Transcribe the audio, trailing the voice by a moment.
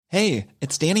Hey,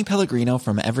 it's Danny Pellegrino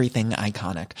from Everything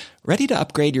Iconic. Ready to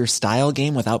upgrade your style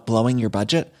game without blowing your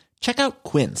budget? Check out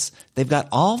Quince. They've got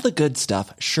all the good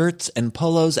stuff, shirts and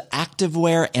polos,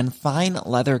 activewear, and fine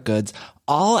leather goods,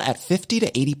 all at 50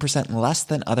 to 80% less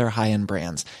than other high-end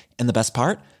brands. And the best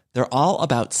part? They're all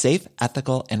about safe,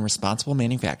 ethical, and responsible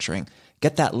manufacturing.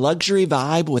 Get that luxury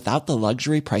vibe without the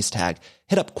luxury price tag.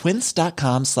 Hit up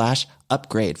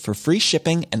quince.com/upgrade for free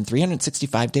shipping and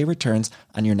 365-day returns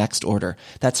on your next order.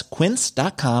 That's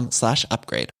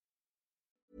quince.com/upgrade.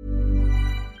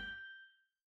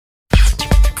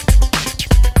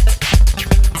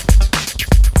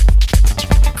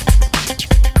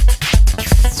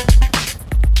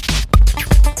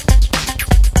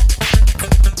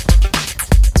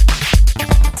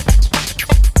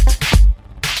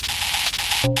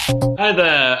 Hi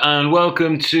there, and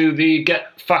welcome to the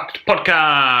Get Fact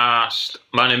podcast.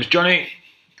 My name's Johnny.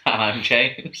 And I'm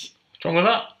James. What's wrong with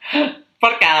that?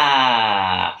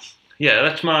 Podcast! Yeah,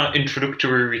 that's my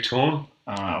introductory tone.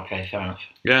 Oh, okay, fair enough.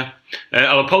 Yeah.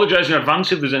 I'll apologise in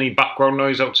advance if there's any background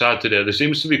noise outside today. There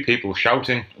seems to be people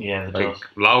shouting Yeah, there does.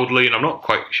 loudly, and I'm not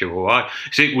quite sure why.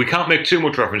 See, we can't make too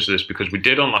much reference to this because we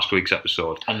did on last week's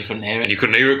episode. And you couldn't hear it? And you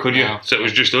couldn't hear it, could you? No. So it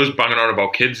was just us banging on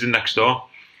about kids in next door.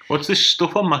 What's this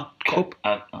stuff on my cup?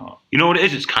 Oh, You know what it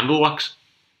is? It's candle wax.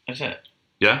 is it?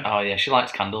 Yeah? Oh, yeah, she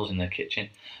likes candles in the kitchen.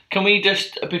 Can we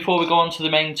just, before we go on to the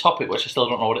main topic, which I still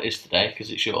don't know what it is today because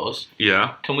it's yours,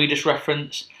 Yeah. can we just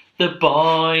reference, the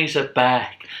boys are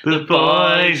back, The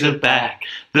boys are back,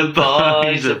 the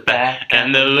boys are back,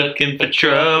 and they're looking for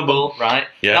trouble. Right?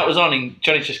 Yeah. That was on, and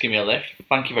Johnny's just given me a lift.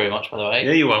 Thank you very much, by the way.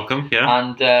 Yeah, you're welcome.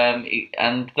 Yeah.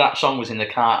 And that song was in the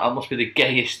car. That must be the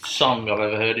gayest song I've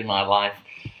ever heard in my life.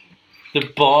 The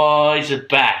boys are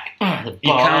back. The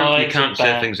You boys can't are say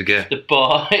back. things again. The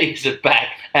boys are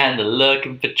back and they're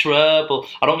looking for trouble.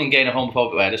 I don't mean gay in a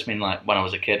homophobic way. I just mean like when I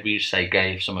was a kid, we used to say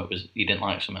gay if something was you didn't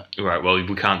like something. Right, well, we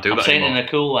can't do I'm that saying anymore. it in a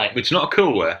cool way. It's not a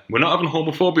cool way. We're not having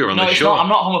homophobia on No, this it's show. not. I'm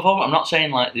not homophobic. I'm not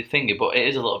saying like the thingy, but it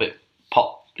is a little bit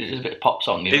pop. It is a bit of pop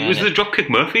song. It was the Dropkick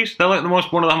Murphys. They're like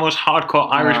one of the most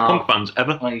hardcore Irish No. punk bands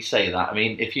ever. When you say that, I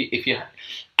mean,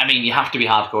 you have to be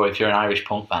hardcore if you're an Irish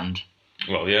punk band.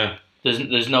 Well, yeah.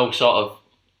 There's no sort of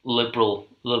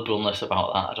liberalness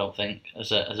about that, I don't think,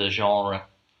 as a genre.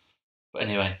 But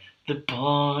anyway, the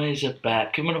boys are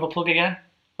back. Can we have a plug again?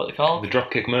 What they called? The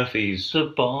Dropkick Murphys. The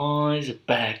boys are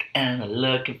back and they're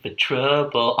looking for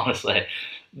trouble. Honestly,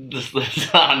 this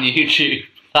on YouTube.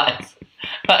 That is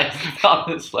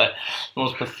honestly the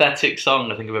most pathetic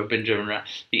song I think I've ever been driven around.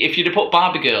 If you'd have put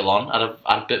Barbie Girl on, I'd have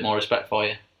had a bit more respect for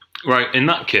you. Right, in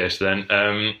that case then,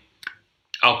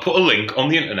 I'll put a link on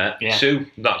the internet to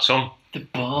that song. The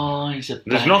boys are back.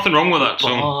 There's nothing wrong with that The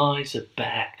song. boys are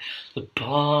back. The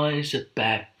boys are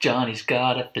back. Johnny's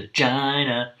got a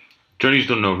vagina. Johnny's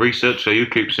done no research, so you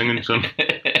keep singing, son.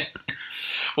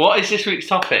 What is this week's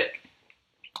topic?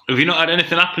 Have you not had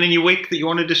anything happen in your week that you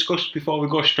want to discuss before we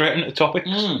go straight into topics?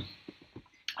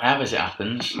 I have, as it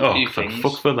happens. Oh, a few thank things.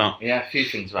 fuck for that. Yeah, a few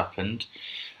things have happened.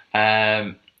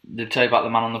 Did I tell you about the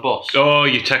man on the bus? Oh,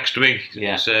 you texted me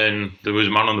Yeah. saying there was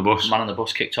a man on the bus. The man on the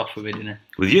bus kicked off with me, didn't he?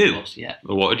 With you? Bus, yeah.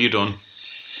 Well, what had you done?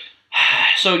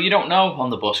 So you don't know on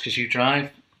the bus because you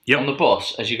drive. Yep. On the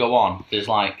bus, as you go on, there's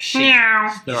like There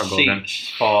I go again. seats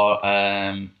for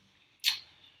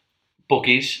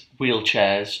buggies,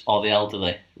 wheelchairs, or the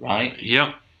elderly, right?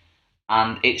 Yep.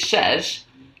 And it says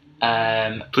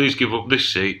Please give up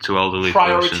this seat to elderly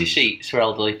priority persons. seats for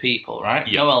elderly people, right?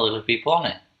 Yep. No elderly people on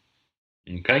it.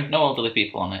 Okay. No elderly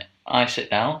people on it. I sit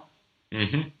down.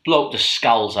 Mm-hmm. Bloke just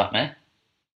scowls at me.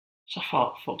 So I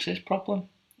thought, fuck's his problem?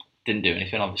 Didn't do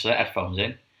anything, obviously. Headphones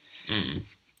in. Mm.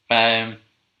 I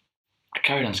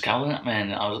carried on scowling at me,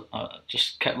 and I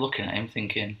just kept looking at him,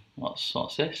 thinking, "What's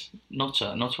this? Nutter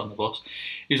on the bus."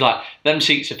 He was like, "Them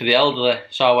seats are for the elderly."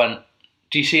 So I went,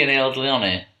 "Do you see any elderly on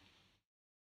here?"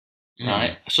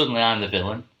 Right. Suddenly, I'm the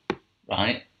villain.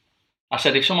 Right. I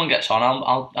said, "If someone gets on,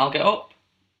 I'll get up."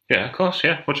 Yeah, of course.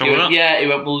 Yeah. What's wrong He with went, that? yeah. He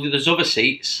went, "Well, there's other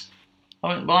seats." I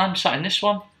went, "Well, I'm sat in this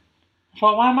one." I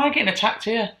thought, "Why am I getting attacked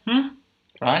here?"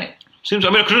 Right. Seems.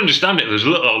 I mean, I could understand it. There's a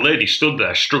little old lady stood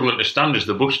there struggling to stand as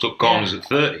the bus took corners at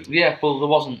 30. Yeah. Well, there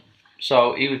wasn't.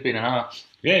 So he was being an arse.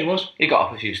 Yeah, he was. He got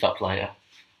off a few stops later.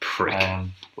 Prick.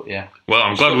 But yeah. Well,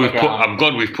 I'm stood my ground. I'm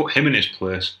glad we've put him in his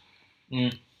place.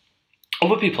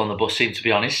 Other people on the bus seemed to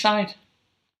be on his side.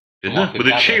 Didn't From what they? With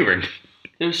the we've gathered. cheering.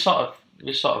 There was sort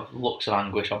of looks of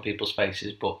anguish on people's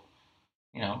faces, but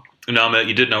you know. No, mate,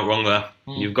 you did no wrong there.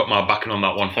 You've got my backing on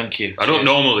that one. Thank you. I don't Cheers.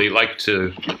 normally like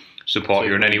to support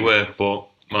you in any way, but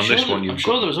on this one, I'm you've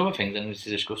sure got... there was other things I needed to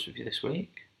discuss with you this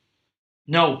week.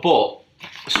 No, but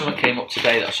something came up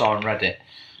today that I saw on Reddit.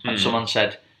 and someone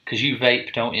said, because you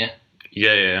vape, don't you?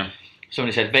 Yeah.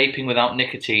 Somebody said, vaping without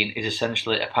nicotine is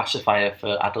essentially a pacifier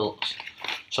for adults.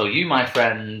 So you, my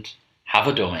friend, have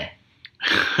a dummy.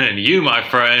 And you, my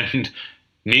friend,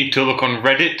 need to look on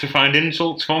Reddit to find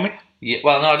insults for me? Yeah,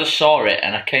 well, no, I just saw it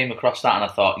and I came across that and I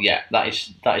thought, yeah, that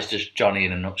is just Johnny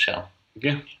in a nutshell.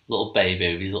 Yeah. Little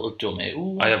baby, little dummy.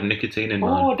 Ooh, I have nicotine in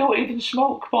mine. Oh, I don't even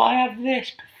smoke, but I have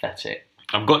this. Pathetic.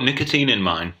 I've got nicotine in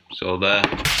mine, so there.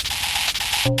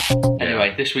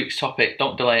 Anyway, this week's topic,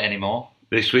 don't delay it anymore.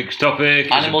 This week's topic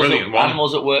is a brilliant one.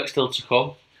 Animals at work still to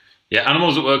come. Yeah,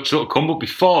 animals at work still to come, but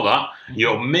before that,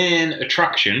 your main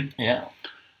attraction. Yeah.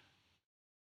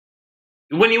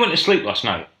 When you went to sleep last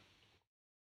night.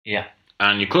 Yeah.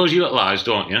 And you close your little eyes,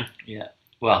 don't you? Yeah.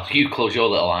 Well, you close your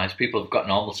little eyes. People have got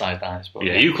normal-sized eyes. But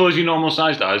yeah, you close your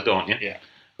normal-sized eyes, don't you? Yeah.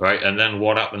 Right, and then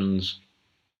what happens?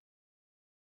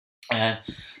 R.E.M.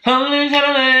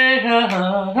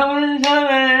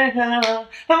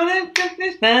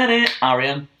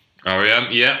 R.E.M.,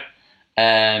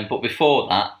 yeah. But before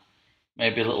that,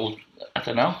 maybe a little, I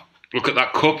don't know. Look at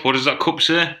that cup. What does that cup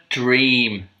say?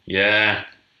 Dream. Yeah.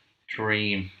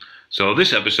 Dream. So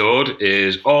this episode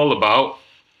is all about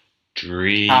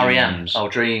dreams. R.E.M. Oh,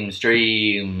 dreams,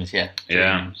 yeah.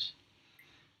 Dreams.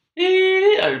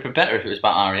 It would be better if it was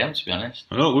about R.E.M., to be honest.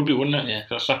 I know, it would be, wouldn't it? Yeah.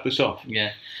 Let's sack this off.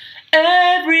 Yeah.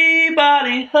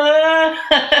 Everybody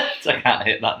hurts. I can't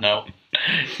hit that note.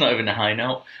 It's not even a high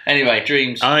note. Anyway,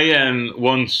 dreams. I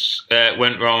once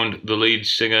went round the lead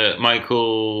singer,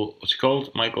 Michael... What's he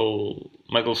called? Michael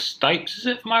Stipes, is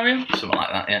it, from R.E.M.? Something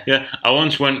like that, yeah. Yeah, I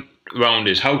once went round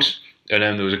his house, and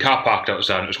then there was a car parked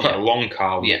outside, and it was quite a long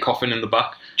car with a coffin in the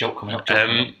back. Joke coming up.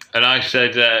 And I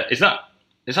said, is that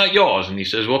yours? And he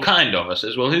says, well, kind of. I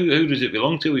says, well, who does it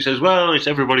belong to? He says, well, it's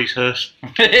everybody's hearse.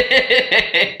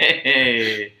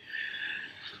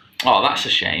 Oh, that's a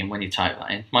shame when you type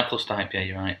that in. Michael Stipe, yeah,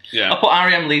 you're right. Yeah. I put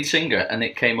R.E.M. lead singer, and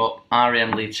it came up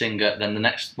R.E.M. lead singer, then the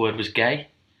next word was gay.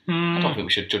 I don't think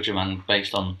we should judge a man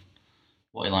based on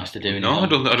what he likes to do. No, I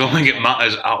don't think it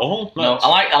matters at all. No,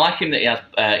 I like him that he has.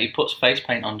 He puts face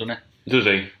paint on, doesn't he? Does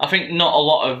he? I think not a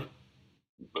lot of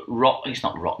rock. It's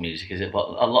not rock music, is it? But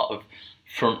a lot of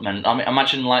frontmen. I mean,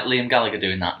 imagine like Liam Gallagher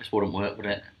doing that. This wouldn't work, would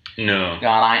it? No.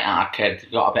 I like that kid.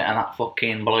 Got a bit of that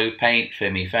fucking blue paint for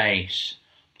me face.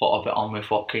 Put a bit on my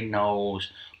fucking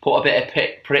nose. Put a bit of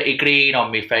pretty green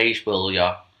on my face, will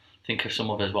ya? Think of some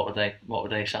others. What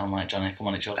would they sound like, Johnny? Come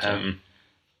on, it's your turn.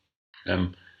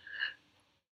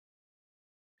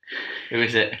 Who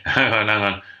is it? Hang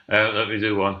on. Let me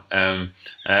do one.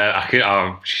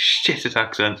 Shit at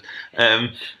accents.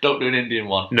 Don't do an Indian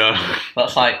one. No.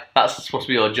 That's supposed to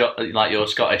be your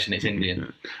Scottish and it's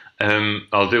Indian.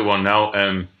 I'll do one now.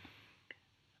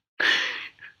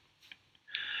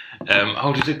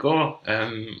 How does it go?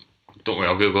 Don't worry,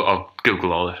 I'll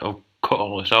Google all this. I'll cut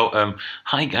all this out.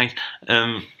 Hi guys.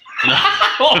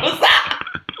 What was that?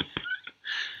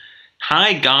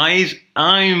 Hi guys,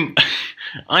 I'm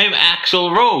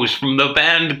Axl Rose from the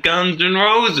band Guns N'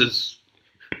 Roses.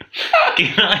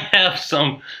 Can I have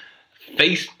some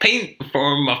face paint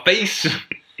for my face?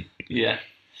 Yeah.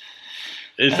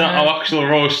 Is that how Axl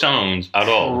Rose sounds at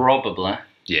all? Probably.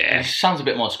 Yeah. It sounds a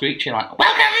bit more screechy, like,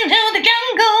 welcome to the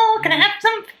jungle, can I have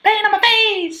some paint on my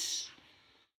face?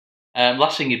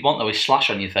 Last thing you'd want, though, is slash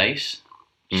on your face.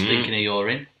 Stinking of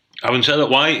urine. Having said that,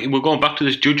 why? We're going back to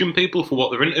this judging people for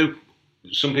what they're into.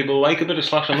 Some people like a bit of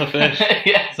slash on their face.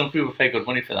 Yeah, some people pay good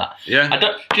money for that. Yeah.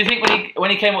 Do you think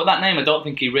when he came up with that name, I don't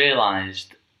think he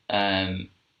realised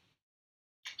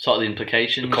sort of the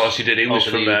implications? Of course he did. He was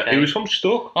from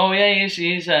Stoke. Oh yeah,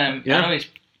 he's I know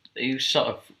he's sort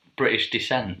of British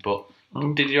descent, but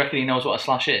did you reckon he knows what a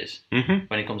slash is when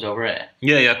he comes over here?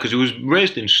 Yeah, because he was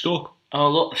raised in Stoke. Oh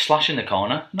look, the slash in the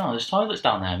corner. No, there's toilets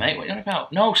down there, mate. What are you on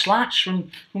about? No, Slash from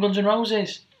Guns N'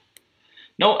 Roses.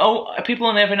 No, people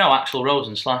only ever know Axl Rose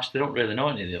and Slash. They don't really know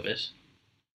any of the others.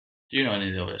 Do you know any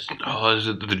of the others? Oh,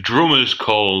 the drummer's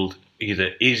called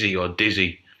either Izzy or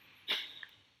Dizzy.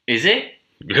 Is he?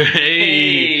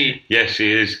 Hey! Yes,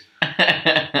 he is.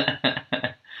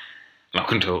 I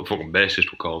couldn't tell what the fucking bassist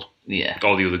were called. Yeah.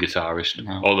 Or the other guitarist.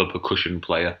 No. Or the percussion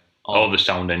player. Or the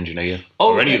sound engineer.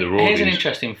 Oh, or any of the roadies. Here's an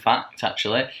interesting fact,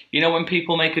 actually. You know when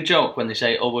people make a joke when they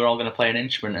say, oh, we're all going to play an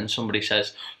instrument, and somebody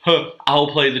says, I'll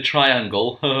play the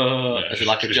triangle, as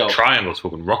like a joke. Triangle's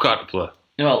fucking rock hard to play.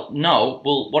 Well, no.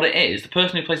 Well, what it is, the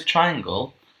person who plays the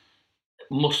triangle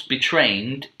must be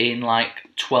trained in like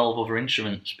 12 other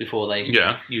instruments before they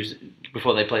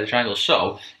play the triangle.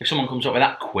 So, if someone comes up with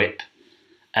that quip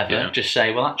just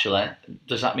say, well, actually,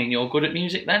 does that mean you're good at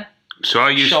music then? So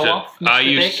I used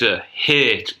to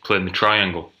hate playing the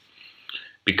triangle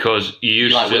because you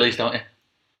used You like to... willies, don't you?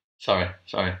 Sorry.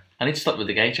 I need to stop with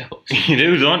the gay jokes. You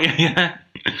do, don't you? Yeah.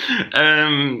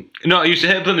 No, I used to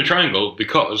hate playing the triangle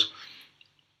because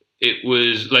it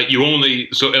was like you only...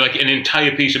 So like an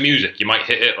entire piece of music, you might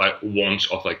hit it like once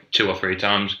or like 2 or 3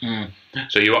 times.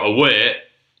 So you had to wait,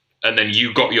 and then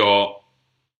you got your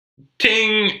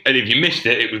ting, and if you missed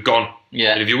it, it was gone.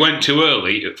 Yeah. And if you went too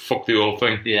early, it fucked the whole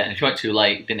thing. Yeah, and if you went too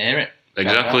late, you didn't hear it.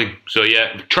 Exactly. Right. So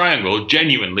yeah, triangle,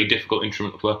 genuinely difficult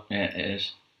instrument to play. Yeah, it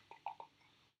is.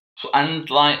 And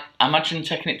like, imagine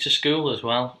taking it to school as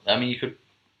well. I mean, you could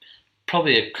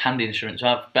probably a handy instrument to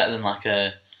have, better than like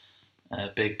a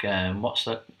big what's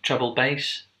that, treble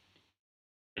bass.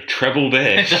 A treble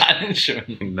bass. Is that an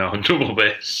instrument? No, double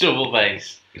bass. Double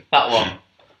bass. That one.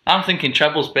 I'm thinking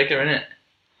treble's bigger, isn't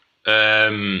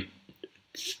it?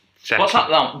 What's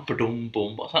that? Boom,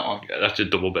 boom. What's that one? Yeah, that's a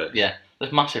double bass. Yeah,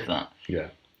 that's massive. That. Yeah.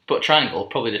 But triangle,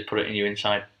 probably just put it in your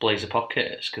inside blazer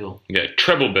pocket at school. Yeah,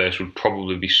 treble bass would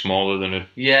probably be smaller than a...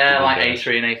 Yeah, double like bass.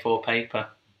 A3 and A4 paper.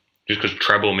 Just because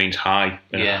treble means high,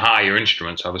 and Yeah. higher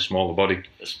instruments have a smaller body.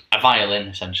 It's a violin,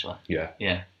 essentially. Yeah.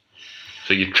 Yeah.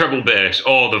 So your treble bass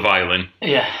or the violin.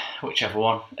 Yeah, whichever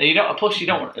one. You don't. Plus, you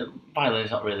don't.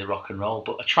 Violin's not really rock and roll,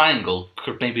 but a triangle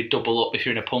could maybe double up if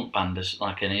you're in a punk band as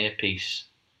like an earpiece.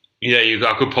 Yeah,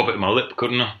 I could pop it in my lip,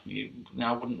 couldn't I?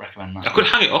 I wouldn't recommend that. I could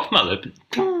hang it off my lip.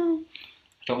 I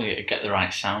don't think it'd get the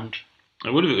right sound.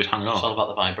 I would if it was hanging It's off. all about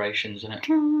the vibrations, isn't it?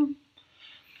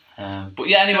 But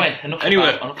yeah, anyway,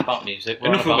 enough about music. We're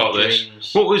Enough on about dreams.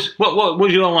 this. What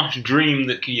was your last dream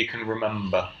that you can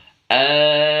remember?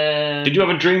 Did you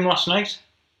have a dream last night?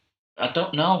 I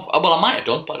don't know. Well, I might have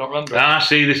done, but I don't remember.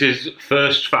 See, this is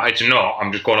first fact. It's not.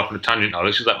 I'm just going off on a tangent now.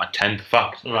 This is like my 10th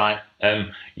fact. Right.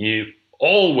 You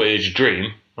always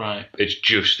dream. Right. It's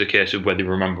just a case of whether you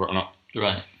remember it or not.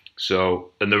 Right.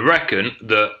 So, and they reckon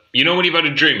that, you know when you've had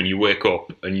a dream and you wake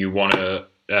up and you want to...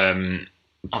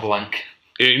 Have a wank.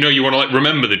 You want to like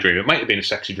remember the dream. It might have been a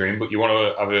sexy dream, but you want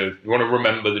to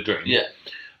remember the dream. Yeah.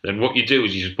 Then what you do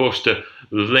is you're supposed to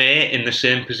lay in the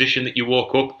same position that you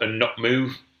woke up and not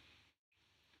move.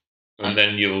 And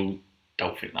then you'll...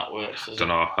 Don't think that works, does I don't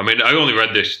know. I mean, I only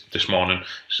read this morning,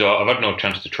 so I've had no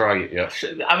chance to try it yet.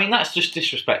 I mean, that's just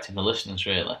disrespecting the listeners,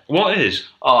 really. What is?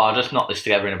 Oh, I just knocked this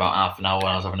together in about half an hour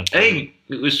when I was having a poo. Hey,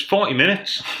 it was 40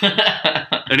 minutes.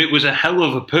 And it was a hell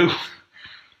of a poo.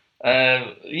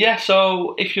 Yeah,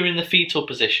 so if you're in the fetal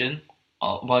position,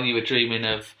 while you were dreaming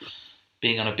of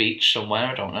being on a beach somewhere,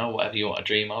 I don't know, whatever you want to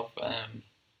dream of,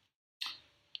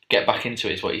 get back into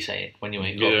it is what you're saying. When you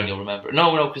wake up and you'll remember it.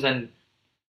 No, because then...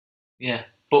 Yeah,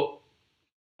 but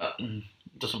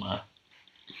doesn't matter.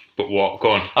 But what?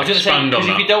 Go on. I was going to say, because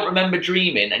if you that. don't remember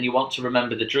dreaming and you want to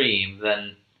remember the dream,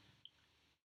 then...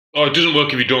 Oh, it doesn't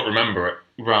work if you don't remember it.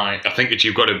 Right. I think it's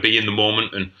you've got to be in the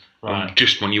moment and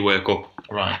just when you wake up.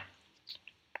 Right.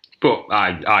 But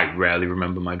I rarely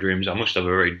remember my dreams. I must have a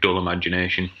very dull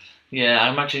imagination. Yeah, I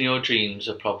imagine your dreams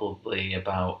are probably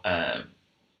about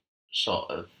sort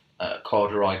of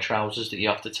corduroy trousers that you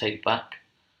have to take back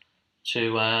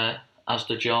to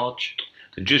Asda George.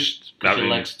 Just because your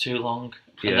legs are too long.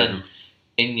 And Yeah. then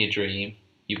in your dream,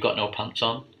 you've got no pants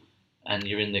on and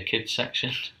you're in the kids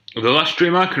section. The last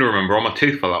dream I can remember, all my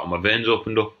teeth fell out and my veins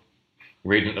opened up.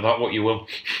 Read into that what you will.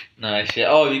 Nice, yeah.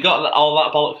 Oh, you got all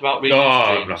that bollocks about reading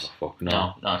Oh, dreams? fuck,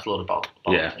 no. No, it's a load of bollocks,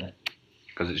 Yeah. isn't it?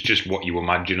 Because it's just what you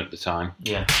imagine at the time.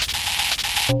 Yeah.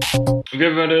 Have you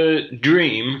ever had a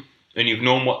dream and you've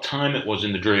known what time it was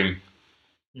in the dream?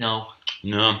 No.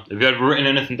 No. Have you ever written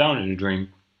anything down in a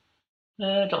dream?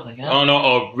 I don't think I have. Oh, no,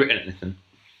 or written anything?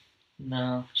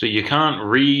 No. So you can't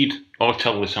read or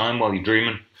tell the time while you're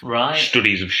dreaming. Right.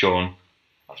 Studies have shown.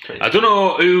 That's pretty I don't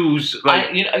know who's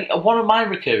like. one of my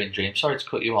recurring dreams, sorry to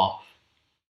cut you off,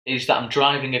 is that I'm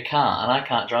driving a car and I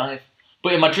can't drive.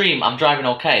 But in my dream, I'm driving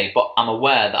okay, but I'm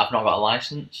aware that I've not got a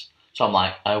license. So I'm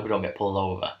like, I hope I don't get pulled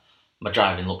over. My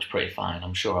driving looks pretty fine.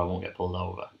 I'm sure I won't get pulled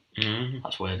over.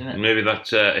 That's weird, isn't it? Maybe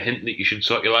that's a hint that you should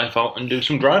sort your life out and do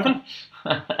some driving.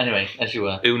 Anyway, as you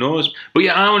were. Who knows? But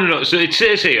yeah, I want to know. So it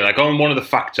says here, like on one of the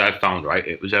facts I found, right?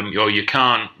 It was you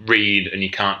can't read and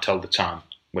you can't tell the time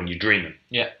when you're dreaming.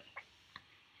 Yeah.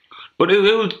 But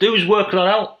who's working that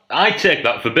out? I take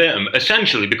that verbatim,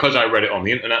 essentially because I read it on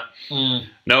the internet.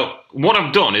 Now, what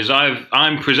I've done is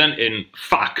I'm presenting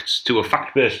facts to a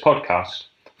fact-based podcast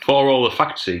for all the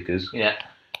fact seekers. Yeah.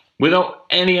 Without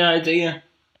any idea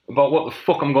about what the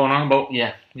fuck I'm going on about.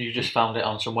 Yeah, you just found it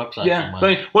on some website Yeah.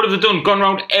 somewhere. Like, what have they done? Gone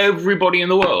around everybody in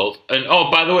the world and oh,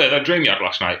 by the way, that dream you had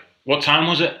last night. What time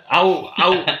was it?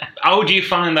 How do you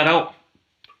find that out?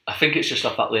 I think it's just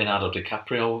off that Leonardo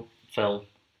DiCaprio film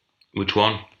Which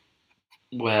one?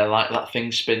 where like that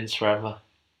thing spins forever.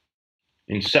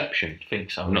 Inception. I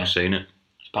think so. I've not seen it.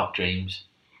 It's about dreams.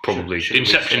 Probably. Should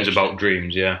Inception's research about it.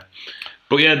 dreams, yeah.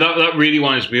 But yeah, that really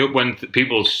winds me up when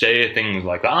people say things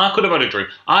like that. I could have had a dream.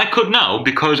 I could now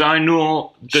because I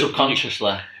know that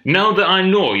Subconsciously. now that I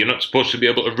know you're not supposed to be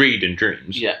able to read in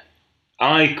dreams. Yeah.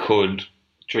 I could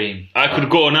Dream.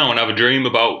 go now and have a dream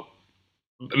about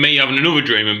me having another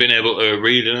dream and being able to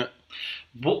read in it.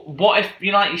 What if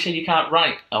you said you can't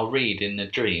write or read in a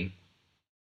dream?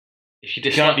 If you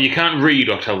You can't read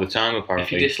or tell the time if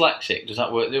apparently. you're dyslexic, does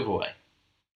that work the other way?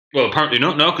 Well, apparently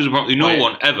not. No, because apparently no Right.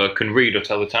 one ever can read or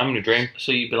tell the time in a dream.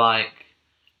 So you'd be like,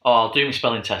 "Oh, I'll do my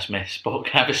spelling test, miss, but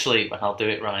have a sleep and I'll do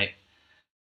it right."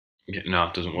 Yeah, no,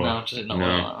 it doesn't work. No, does it not No.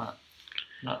 work like that?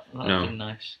 That'd No. be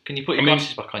nice. Can you put your I mean-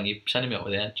 glasses back on? You're sending me up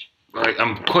with the edge. Right,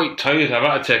 I'm quite tired. I've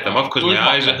had to take them off because Leave my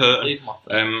them eyes off are then. hurt. Leave them off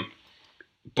then.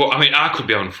 But I mean, I could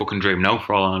be having a fucking dream now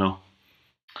for all I know.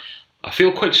 I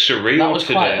feel quite surreal that was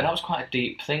today. quite a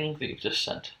deep thing that you've just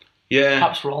said. Yeah.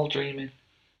 Perhaps we're all dreaming.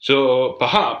 So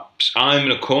perhaps I'm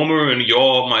in a coma and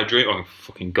you're my dream. Oh,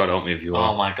 fucking God help me if you Oh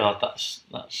are. my god, that's.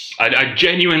 I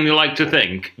genuinely like to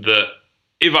think that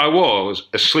if I was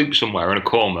asleep somewhere in a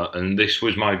coma and this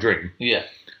was my dream, Yeah.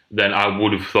 then I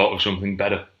would have thought of something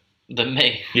better. Than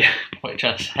me. Yeah. What are you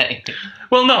trying to say?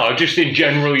 Well, no, just in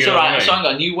general, you So know what I right, mean? so hang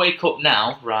on. You wake up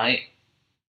now, right?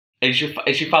 Is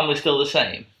your family still the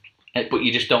same? But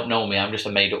you just don't know me. I'm just a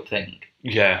made up thing.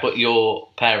 Yeah. But your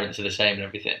parents are the same and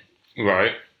everything.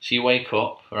 Right. So you wake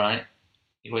up, right?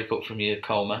 You wake up from your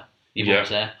coma. Your Yeah. mum's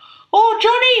there. Oh,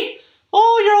 Johnny!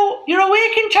 Oh, you're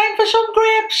awake in time for some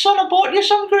grapes, son. I bought you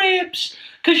some grapes.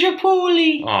 'Cause you're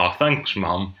poorly. Oh, thanks,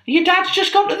 Mum. Your dad's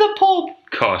just gone to the pub.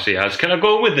 Of course he has. Can I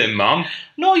go with him, Mum?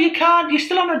 No, you can't. You're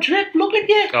still on a drip. Look at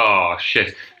you. Oh,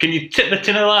 shit. Can you tip the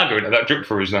tin of lager into that drip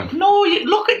for us then? No,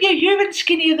 look at you. You're even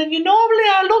skinnier than you normally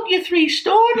are. Look, you're 3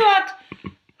 stone, lad.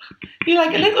 You're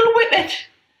like a little whippet.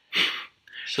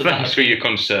 So Thanks for your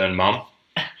concern, Mum.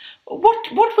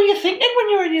 What were you thinking when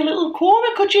you were in your little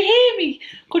coma? Could you hear me?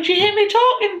 Could you hear me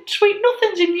talking sweet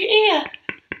nothings in your ear?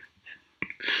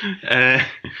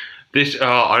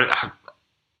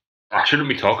 I shouldn't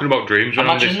be talking about dreams when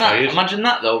I'm this tired. Imagine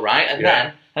that though, right? And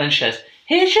Yeah. then she says,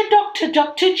 "Here's your doctor,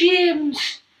 Dr.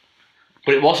 James."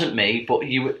 But it wasn't me. But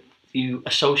you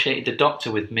associated the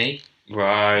doctor with me.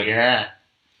 Right. Yeah.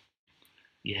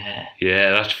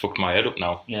 Yeah, that's fucked my head up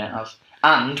now. Yeah.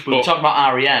 And we were talking about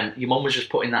R.E.M. Your mum was just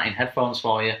putting that in headphones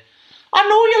for you. I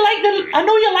know you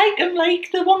like him, like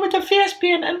the one with the face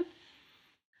painting.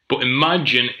 But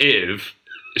imagine if...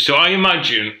 So I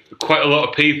imagine quite a lot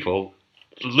of people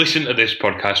listen to this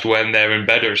podcast when they're in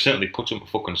bed or certainly put them to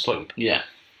fucking sleep. Yeah.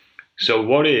 So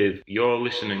what if you're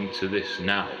listening to this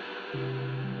now,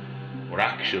 but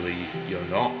actually you're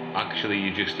not? Actually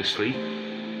you're just asleep?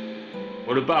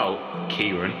 What about,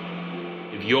 Kieran,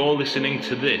 if you're listening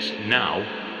to this now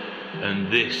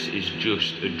and this is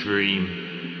just a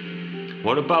dream?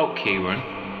 What about, Kieran,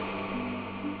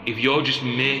 if you're just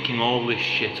making all this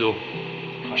shit up?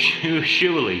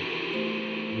 Surely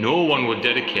no one would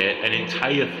dedicate an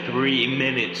entire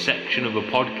 3-minute section of a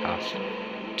podcast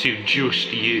to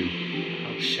just you.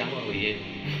 How shallow are you?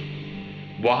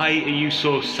 Why are you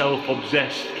so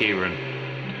self-obsessed, Kieran,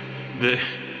 that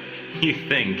you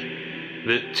think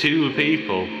that 2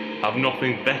 people have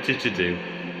nothing better to do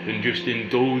than just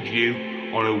indulge you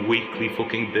on a weekly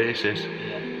fucking basis?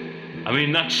 Yeah. I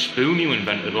mean, that spoon you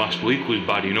invented last week was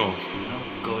bad enough. You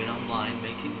know, going online,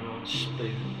 making your own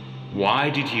spoon. Why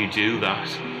did you do that?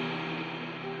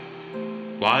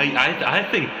 Why? I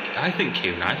think,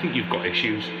 Kieran, I think you've got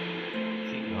issues. I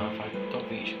think you have. I don't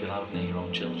think you should be allowed near your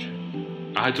own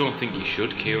children. I don't think you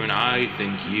should, Kieran. I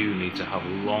think you need to have a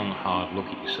long, hard look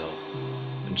at yourself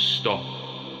and stop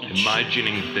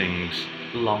imagining things.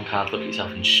 Long hard look at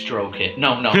yourself and stroke it.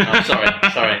 No,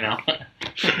 sorry, no.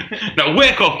 Now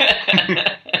wake up!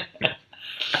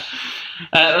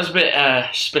 That was a bit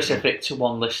specific to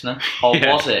one listener, or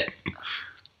Yeah. was it?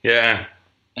 Yeah.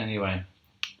 Anyway.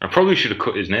 I probably should have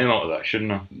cut his name out of that,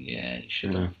 shouldn't I? Yeah, you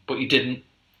should Yeah. have. But you didn't,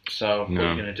 so No. what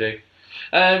are you going to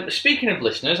do? Speaking of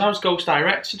listeners, how's Ghost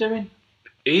Director doing?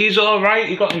 He's alright.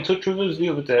 He got in touch with us the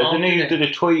other day, Oh, didn't he? did he? Did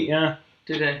a tweet, yeah.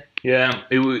 Did he? Yeah,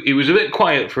 he was a bit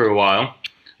quiet for a while,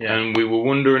 Yeah. and we were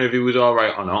wondering if he was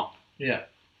alright or not, Yeah.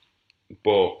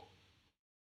 but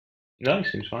no, he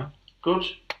seems fine. Good.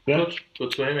 Yeah.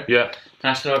 Good to hear it. Yeah.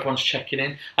 Nice to know everyone's checking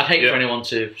in. I'd hate Yeah. for anyone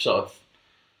to sort of,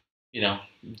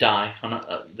 die on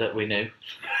that we knew.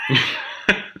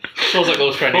 Suppose that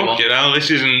goes for anyone. Fuck it, Al, this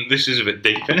is a bit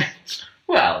deep, isn't it?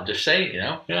 Well, I'm just saying,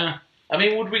 Yeah. I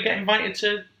mean, would we get invited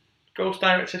to Ghost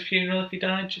Director's funeral if he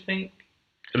died, do you think?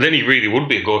 And then he really would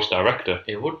be a ghost director.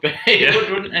 It would be. It Yeah. would,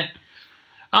 wouldn't it?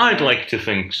 I'd like to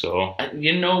think so.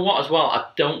 You know what, as well? I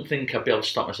don't think I'd be able to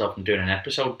stop myself from doing an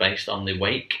episode based on the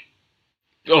wake.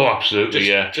 Oh, absolutely,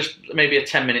 Just maybe a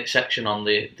 10-minute section on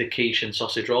the quiche and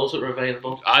sausage rolls that are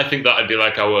available. I think that'd be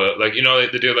like our, like, you know,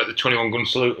 they do like the 21 gun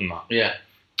salute and that. Yeah.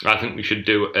 I think we should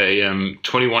do a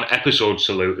 21 episode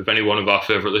salute if any one of our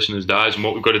favourite listeners dies. And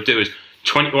what we've got to do is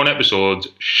 21 episodes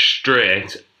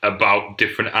straight about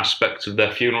different aspects of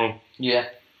their funeral. Yeah.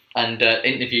 And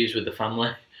interviews with the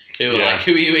family. Who are like,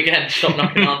 who are you again? Stop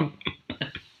knocking on.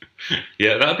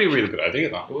 Yeah, that'd be a really good idea,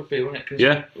 that. It would be, wouldn't it? 'Cause,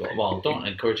 Yeah. Well, don't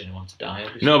encourage anyone to die,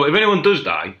 obviously. No, but if anyone does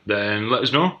die, then let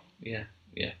us know. Yeah.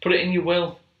 Put it in your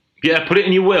will. Yeah, put it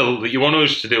in your will that you want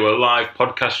us to do a live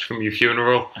podcast from your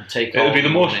funeral. And take It'll all be the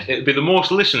money.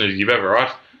 most listeners you've ever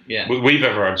had. Yeah. We've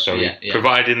ever had, sorry. Yeah.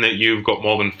 Providing that you've got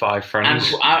more than 5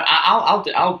 friends. And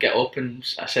I'll get up and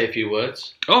say a few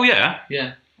words. Oh, yeah.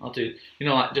 Yeah, I'll do. You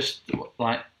know, like, just,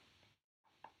 like...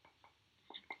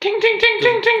 Ting, ting, ting,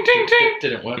 ting, ting, ting, ting.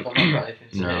 Didn't work. I've not got anything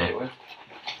to No. hit it with.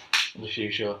 Just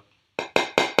you sure.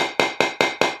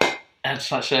 And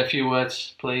just like say a few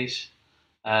words, please.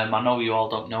 I know you all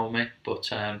don't know me, but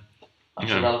that's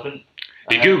irrelevant.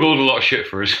 He googled a lot of shit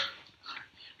for us.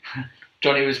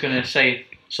 Johnny was going to say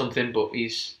something, but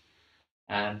he's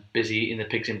busy eating the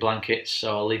pigs in blankets,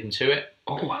 so I'll leave him to it.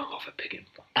 Oh, I love a pig in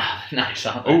Nice,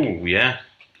 aren't they? Oh, yeah.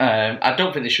 I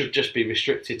don't think they should just be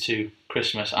restricted to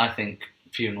Christmas. I think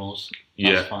funerals,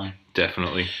 that's fine.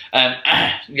 Definitely.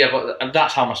 Yeah, but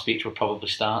that's how my speech would probably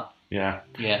start. Yeah.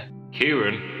 Yeah.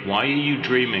 Kieran, why are you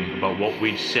dreaming about what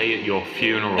we'd say at your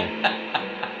funeral?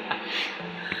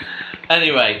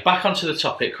 Anyway, back onto the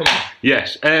topic. Come on.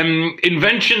 Yes.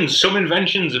 Inventions. Some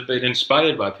inventions have been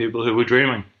inspired by people who were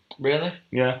dreaming. Really?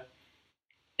 Yeah.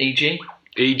 E.g.?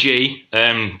 E.g.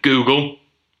 Google.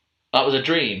 That was a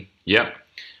dream. Yep.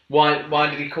 Why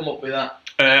did he come up with that?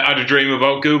 I had a dream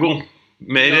about Google.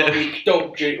 Made No, it. you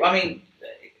don't dream. I mean,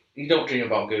 you don't dream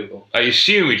about Google. I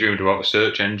assume he dreamed about a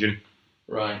search engine.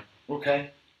 Right.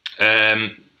 Okay.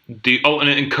 The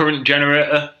alternating current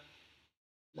generator.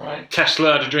 Right.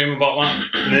 Tesla had a dream about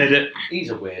that. Made it. He's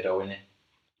a weirdo, isn't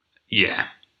he? Yeah.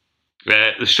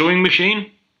 The sewing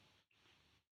machine.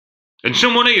 And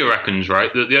someone here reckons,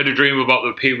 right, that they had a dream about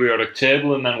the periodic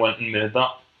table and then went and made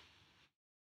that.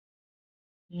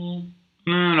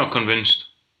 Not convinced.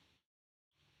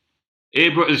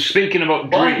 Speaking about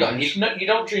Well, dreams, hang on. You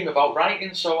don't dream about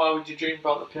writing, so why would you dream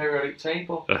about the periodic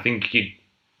table? I think he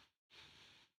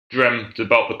dreamt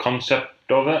about the concept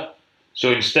of it.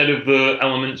 So instead of the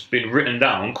elements being written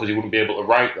down, because he wouldn't be able to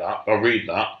write that or read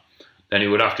that, then he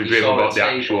would have to dream saw about a the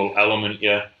table. actual element,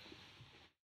 yeah.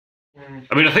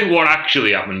 I mean, I think what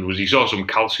actually happened was he saw some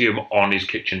calcium on his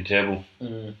kitchen table.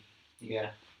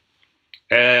 Yeah.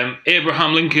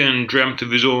 Abraham Lincoln dreamt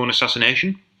of his own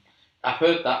assassination. I've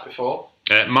heard that before.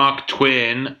 Mark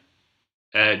Twain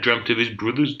dreamt of his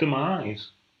brother's demise.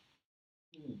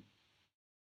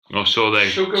 Or so they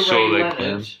Sugar Ray claim.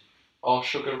 Leonard or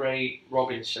Sugar Ray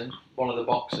Robinson, one of the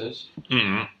boxers,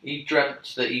 he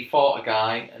dreamt that he fought a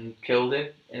guy and killed him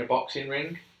in a boxing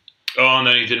ring. Oh, and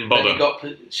then he didn't bother.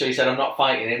 So he said, I'm not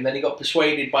fighting him. Then he got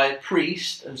persuaded by a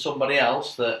priest and somebody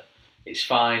else that it's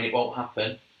fine, it won't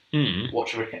happen. What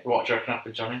do you reckon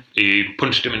happened, Johnny? He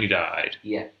punched him and he died.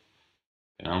 Yeah.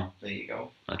 You know? There you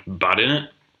go. That's bad, innit?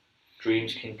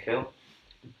 Dreams can kill.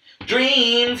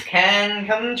 Dreams can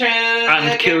come true.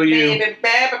 And kill you.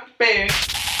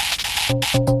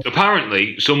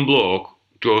 Apparently, some bloke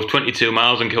drove 22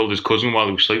 miles and killed his cousin while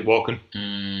he was sleepwalking.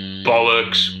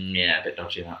 Bollocks. Yeah, a bit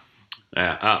dodgy that.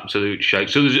 Yeah, absolute shite.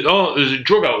 So there's a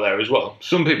drug out there as well.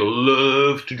 Some people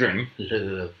love to drink.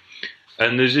 Love.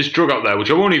 And there's this drug out there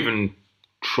which I won't even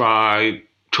try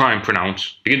and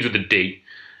pronounce. Begins with a D.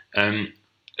 And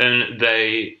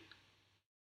they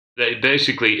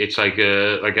basically, it's like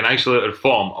an isolated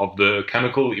form of the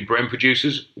chemical that your brain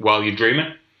produces while you're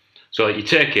dreaming. So like you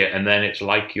take it and then it's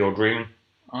like you're dreaming.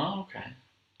 Oh, okay.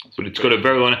 But it's got a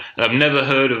very long... I've never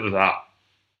heard of that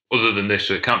other than this,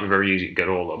 so it can't be very easy to get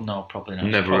hold of. No, probably not.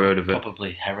 Never heard of it.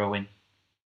 Probably heroin.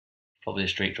 Probably a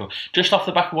street drug. Just off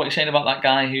the back of what you're saying about that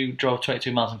guy who drove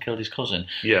 22 miles and killed his cousin,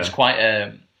 it's quite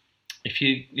if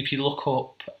you look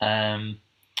up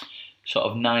sort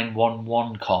of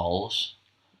 911 calls.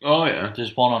 Oh yeah.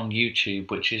 There's one on YouTube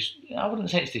which is, I wouldn't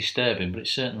say it's disturbing, but it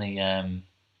certainly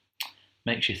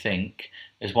makes you think.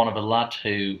 There's one of a lad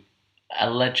who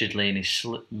allegedly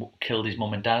killed his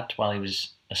mum and dad while he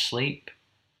was asleep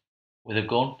with a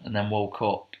gun, and then woke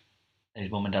up and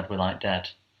his mum and dad were like dead.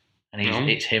 And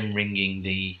it's him ringing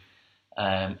the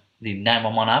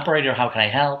 911 operator. How can I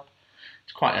help?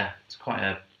 It's quite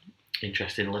a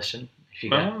interesting listen If you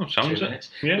get Oh, sounds 2 it. minutes.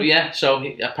 Yeah. But yeah, so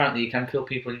apparently you can kill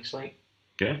people in your sleep.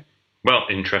 Yeah. Well,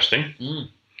 interesting.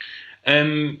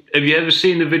 Mm. Have you ever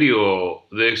seen the video?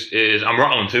 I'm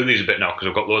rattling through these a bit now because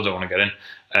I've got loads I want to get in.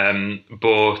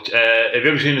 But have you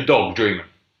ever seen a dog dreaming?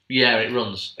 Yeah, it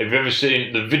runs. Have you ever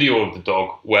seen the video of the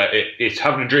dog where it's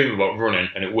having a dream about running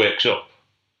and it wakes up?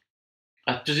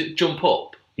 Does it jump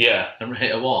up Yeah. and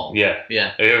hit a wall? Yeah.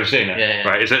 Yeah. Have you ever seen it? Yeah.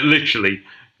 Right. Is it literally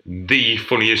the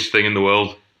funniest thing in the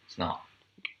world? It's not.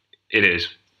 It is.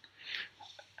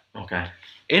 Okay.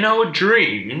 In our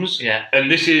dreams, Yeah.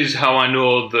 and this is how I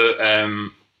know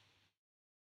that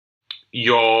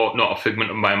you're not a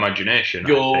figment of my imagination. I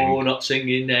You're think. not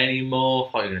singing anymore.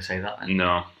 I thought you were going to say that then.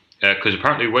 No. Because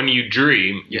apparently when you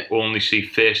dream, Yeah. you only see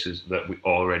faces that we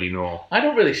already know. I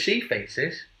don't really see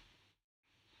faces.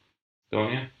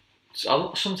 Don't you?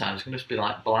 Sometimes it can just be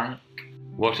like blank.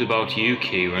 What about you,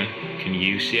 Kieran? Can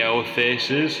you see our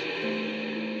faces?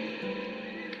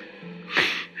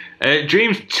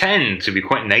 Dreams tend to be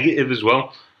quite negative as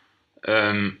well.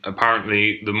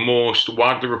 Apparently, the most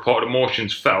widely reported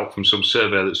emotions felt from some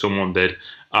survey that someone did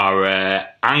are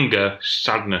anger,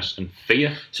 sadness, and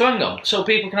fear. So hang on. So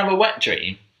people can have a wet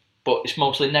dream, but it's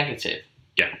mostly negative.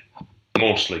 Yeah,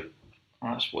 mostly.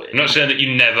 Oh, that's weird. I'm not saying that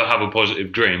you never have a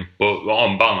positive dream, but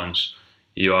on balance,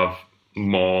 you have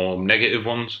more negative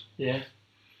ones. Yeah.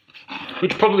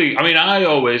 Which probably,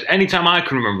 anytime I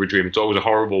can remember a dream, it's always a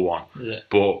horrible one. Yeah.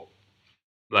 But,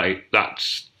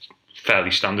 that's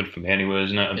fairly standard for me anyway,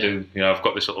 isn't it? I've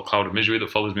got this little cloud of misery that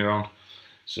follows me around.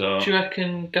 So. Do you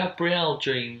reckon Gabrielle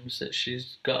dreams that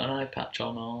she's got an eye patch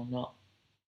on or not?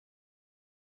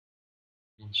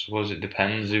 I suppose it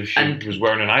depends if she And was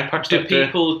wearing an eye patch Do that day.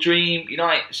 people dream,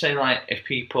 if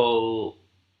people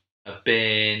have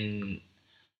been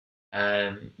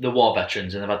the war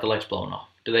veterans and they've had the legs blown off,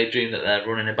 do they dream that they're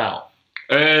running about?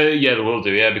 Yeah, they will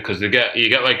do, yeah, because you get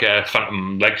like a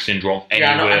phantom leg syndrome anyway.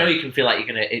 Yeah, I know you can feel like you're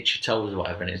going to itch your toes or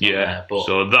whatever, and it's not there. But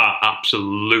so that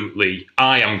absolutely,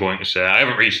 I am going to say, I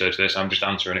haven't researched this, I'm just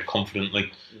answering it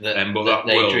confidently. But that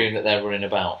they will, dream that they're running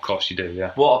about. Of course you do,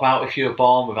 yeah. What about if you were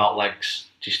born without legs?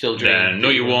 Do you still dream? Yeah, no,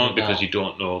 you won't, about? because you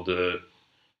don't know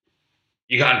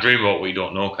you can't dream about what you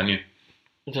don't know, can you?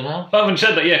 I don't know. I haven't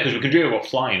said that, yeah, because we can dream about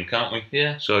flying, can't we?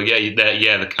 Yeah. So yeah,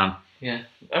 they can. Yeah.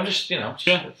 I'm just, Yeah.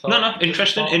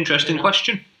 Interesting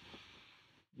question.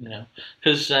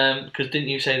 Because didn't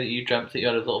you say that you dreamt that you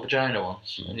had a little vagina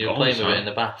once and you were playing with it in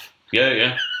the bath?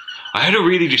 Yeah. I had a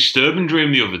really disturbing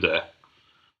dream the other day.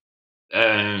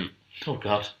 Oh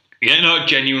God. Yeah, no,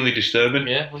 genuinely disturbing.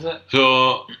 Yeah, was it?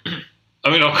 So,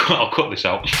 I'll cut this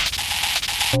out.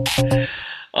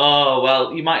 Oh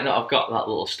well, you might not have got that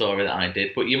little story that I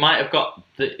did, but you might have got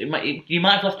you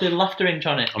might have left the laughter in,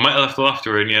 Johnny. I might have left the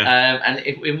laughter in, yeah. And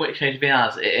in which case, if he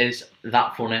has, it is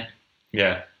that funny.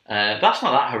 Yeah. That's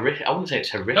not that horrific. I wouldn't say it's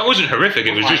horrific. That wasn't horrific.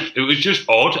 It was just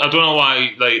odd. I don't know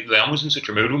why Leanne was in such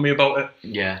a mood with me about it.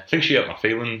 Yeah. I think she hurt my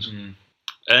feelings.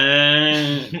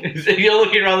 You're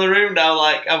looking around the room now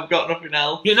like I've got nothing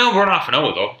else. Yeah, no, we're on half an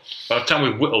hour though. By the time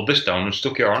we've whittled this down and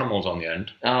stuck your animals on the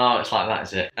end. Oh, it's like that,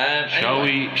 is it?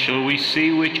 Shall we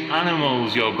see which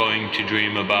animals you're going to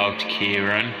dream about,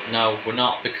 Kieran? No, we're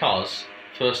not, because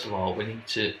first of all we need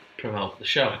to promote the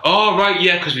show. Oh right,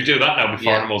 yeah, because we do that now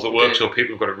before Yeah, Animals at Work, so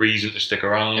people have got a reason to stick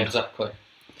around. Exactly.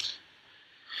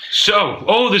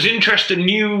 So, there's interesting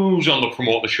news on the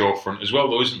promote the show front as well,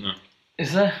 though, isn't there?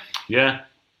 Is there? Yeah.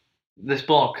 This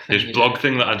blog thing. This blog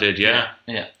thing that I did, yeah.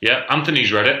 Yeah,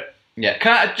 Anthony's read it. Yeah.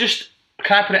 Can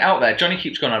I put it out there? Johnny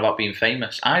keeps going on about being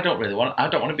famous. I don't want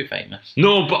to be famous.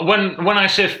 No, but when I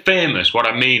say famous, what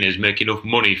I mean is make enough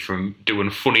money from doing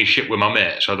funny shit with my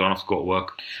mates so I don't have to go to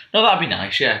work. No, that'd be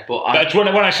nice, yeah. But That's when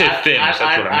I say famous,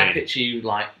 that's what I mean. I picture you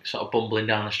like sort of bumbling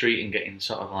down the street and getting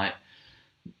sort of like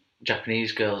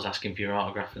Japanese girls asking for your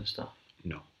autograph and stuff.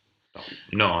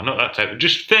 No, not that type.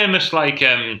 Just famous, like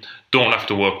don't have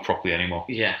to work properly anymore.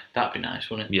 Yeah, that'd be nice,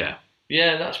 wouldn't it? Yeah.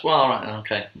 Yeah, that's well, all right then.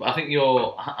 Okay, but I think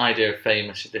your idea of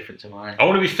famous is different to mine. I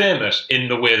want to be famous in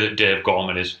the way that Dave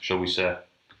Gorman is, shall we say?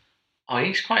 Oh,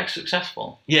 he's quite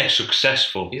successful. Yeah,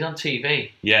 successful. He's on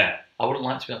TV. Yeah. I wouldn't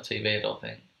like to be on TV. I don't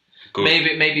think. Good.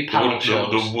 Maybe panel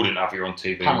shows. They wouldn't have you on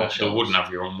TV. Panel They shows. wouldn't have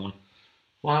you on one.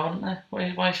 Why wouldn't they?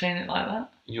 Why are you saying it like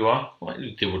that? You are? Why,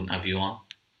 they wouldn't have you on.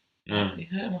 No. You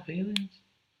hurt my feelings.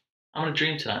 I'm on a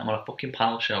dream tonight. I'm on a fucking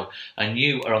panel show, and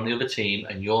you are on the other team,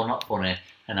 and you're not funny,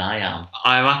 and I am.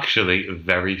 I'm actually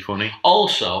very funny.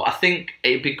 Also, I think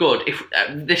it'd be good if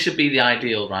this would be the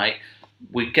ideal, right?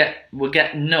 We get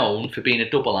known for being a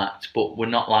double act, but we're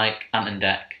not like Ant and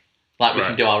Dec. Like we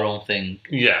can do our own thing.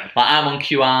 Yeah. Like I'm on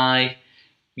QI.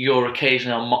 You're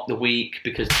occasionally on Mock the Week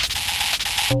because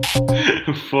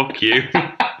Fuck you.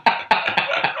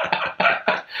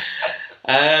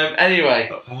 Anyway,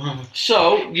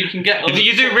 so you can get.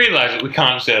 You do realise that we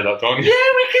can't say that, don't you? Yeah,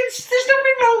 we can. There's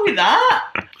nothing wrong with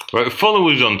that. Right, follow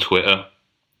us on Twitter.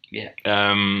 Yeah.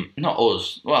 Not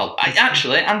us. Well,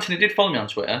 actually, Anthony did follow me on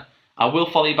Twitter. I will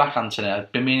follow you back, Anthony.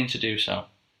 I've been meaning to do so.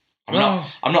 I'm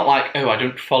not like, I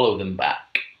don't follow them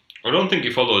back. I don't think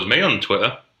you follow me on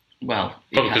Twitter. Well,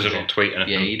 probably because I don't tweet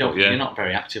anything. Yeah, you don't. You're not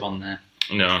very active on there.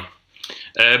 No.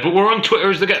 But we're on Twitter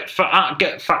as the Get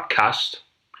Fat Cast.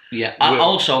 Yeah.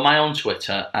 Also, my own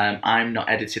Twitter. I'm not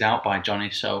edited out by Johnny,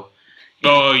 so.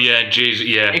 Oh yeah, jeez,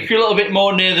 yeah. If you're a little bit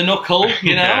more near the knuckle,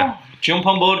 yeah. Jump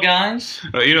on board, guys.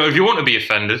 If you want to be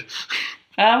offended.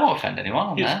 I won't offend anyone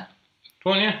on there.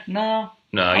 Won't you? No.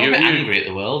 No, I'm a bit angry at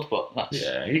the world, but that's...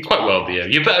 Yeah, you're quite well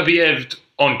behaved. You're better behaved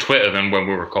on Twitter than when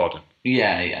we're recording.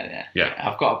 Yeah.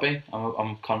 I've got to be.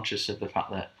 I'm conscious of the fact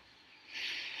that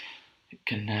it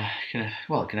can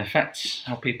affect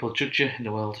how people judge you in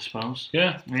the world, I suppose.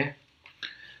 Yeah. Yeah.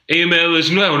 Email us.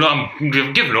 No, I'm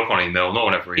giving up on email. No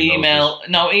one ever emails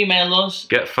us. Email us.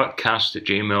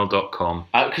 Getfatcast@gmail.com.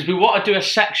 Because we want to do a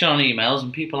section on emails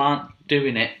and people aren't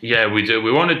doing it. Yeah, we do.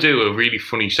 We want to do a really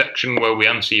funny section where we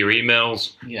answer your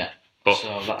emails. Yeah. But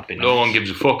so that'd be nice. No one gives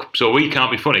a fuck, so we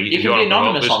can't be funny. You can be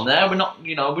anonymous on there. We're not,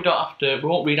 we don't have to. We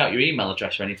won't read out your email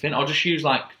address or anything. I'll just use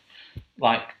just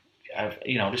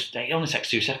it only takes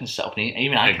 2 seconds to set up an email.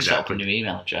 Even I can set up a new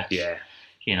email address. Yeah.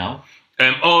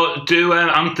 Or do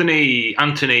Anthony,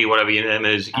 whatever your name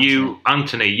is.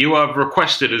 Anthony, you have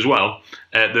requested as well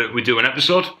that we do an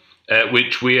episode,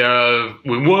 which we were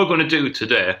going to do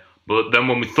today. But then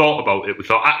when we thought about it, we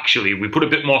thought, actually, we put a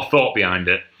bit more thought behind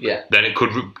it, then it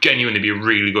could genuinely be a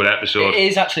really good episode. It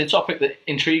is actually a topic that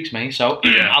intrigues me, so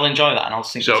I'll enjoy that and I'll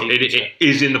think. So it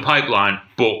is in the pipeline,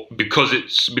 but because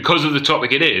of the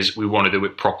topic it is, we want to do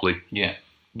it properly. Yeah.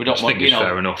 We don't want,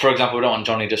 fair enough. For example, we don't want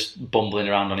Johnny just bumbling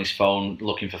around on his phone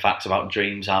looking for facts about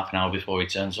dreams half an hour before he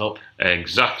turns up.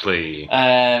 Exactly.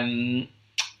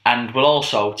 And we'll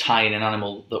also tie in an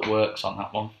animal that works on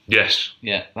that one. Yes.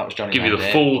 Yeah, that was Johnny's idea. Give you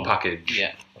the full package.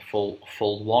 Yeah, a full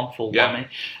whammy.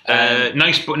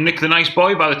 Nick the Nice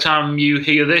Boy, by the time you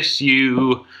hear this,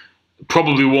 you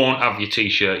probably won't have your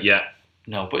T-shirt yet.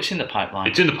 No, but it's in the pipeline.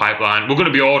 It's in the pipeline. We're going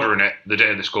to be ordering it the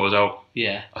day this goes out.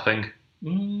 Yeah. I think.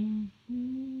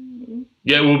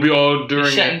 Yeah, we'll be ordering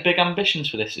it. Setting big ambitions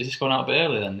for this. Is this going out a bit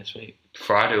early then this week?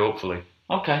 Friday, hopefully.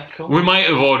 Okay, cool. We might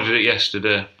have ordered it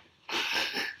yesterday.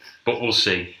 But we'll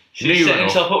see. He's setting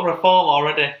himself up for a fall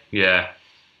already. Yeah.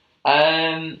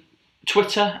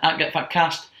 Twitter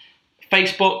 @GetFactCast.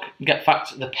 Facebook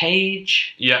GetFact the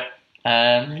page. Yeah.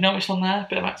 You noticed on there? A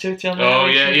bit of activity on there. Oh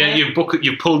yeah.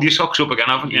 You've pulled your socks up again,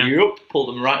 haven't you? Yep. Pulled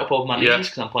them right up over my knees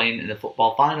because I'm playing in the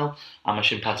football final and my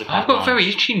shin pads are quite I've got very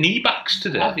itchy knee backs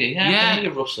today. Have you? Yeah.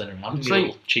 You're rustling around with your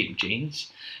little cheap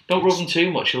jeans. Don't rub them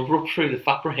too much, you'll rub through the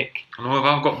fabric. I know if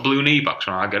I've got blue knee backs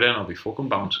when I get in, I'll be fucking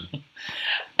bouncing.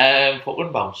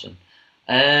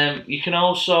 You can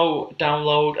also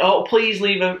download... Oh, please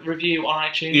leave a review on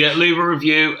iTunes. Yeah, leave a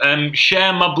review.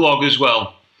 Share my blog as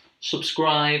well.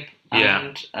 Subscribe.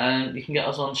 And you can get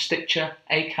us on Stitcher,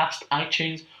 Acast,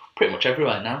 iTunes, pretty much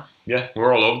everywhere now. Yeah,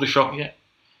 we're all over the shop. Yeah.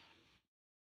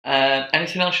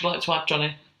 Anything else you'd like to add,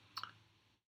 Johnny?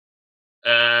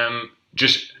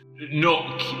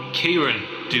 Kieran,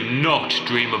 do not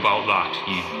dream about that,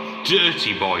 you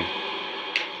dirty boy.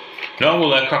 No,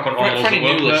 we'll crack on. For any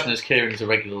new listeners, Kieran's a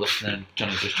regular listener and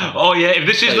Johnny's just trying if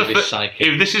this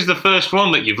is the first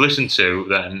one that you've listened to,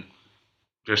 then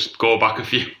just go back a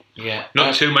few. Yeah.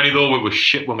 Not too many though, we were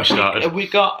shit when we started. We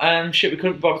got we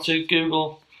couldn't bother to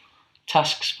Google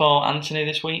tasks for Anthony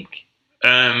this week.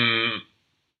 Yeah.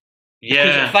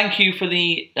 Thank you for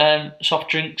the soft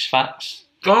drinks facts.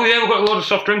 Oh yeah, we've got a lot of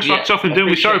soft drinks facts off and doing.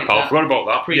 We're sorry, pal. Forgot about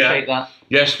that. Appreciate that.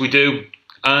 Yes, we do.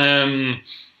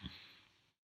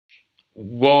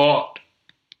 What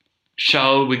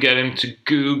shall we get him to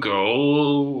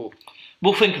Google?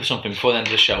 We'll think of something before the end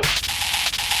of the show.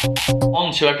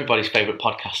 On to everybody's favourite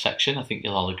podcast section, I think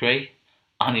you'll all agree.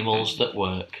 Animals that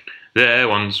work. There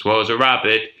once was a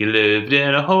rabbit, he lived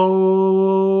in a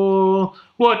hole.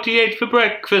 What he ate for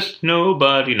breakfast,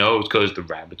 nobody knows, 'cause the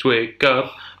rabbits wake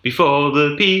up before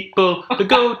the people. They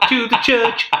go to the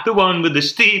church, the one with the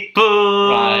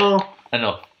steeple. Right,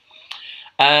 enough.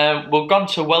 We've gone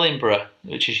to Wellingborough,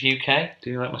 which is UK. Do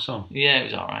you like my song? Yeah, it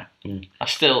was alright. I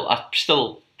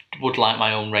still would like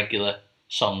my own regular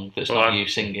song that's not you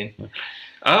singing.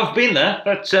 I've been there.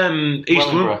 That's East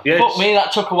London. Yeah, fuck me,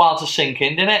 that took a while to sink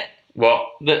in, didn't it?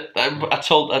 What?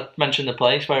 I mentioned the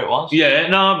place where it was. Yeah,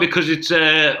 no, because it's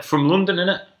from London, isn't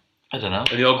it? I don't know.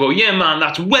 And they all go, yeah, man,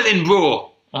 that's Wellingborough.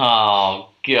 Oh,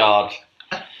 God.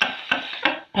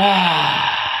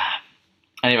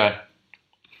 Anyway,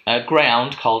 a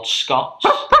greyhound called Scots.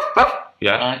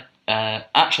 Yeah. Right.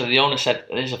 Actually, the owner said,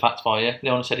 there's a fact for you, the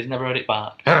owner said he's never heard it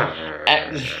back.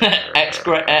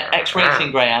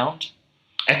 Ex-racing greyhound.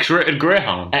 X-rated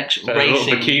greyhound. X-racing. A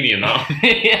little bikini and that.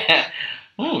 Yeah.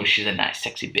 Oh, she's a nice,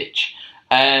 sexy bitch.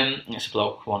 It's a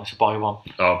bloke one, it's a boy one.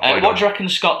 Oh, What do you reckon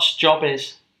Scott's job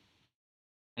is?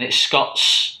 And it's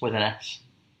Scots with an S.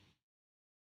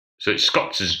 So it's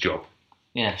Scott's job.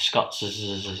 Yeah, Scott's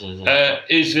Is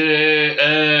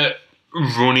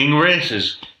running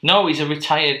races? No, he's a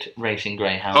retired racing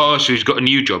greyhound. Oh, so he's got a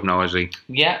new job now, has he?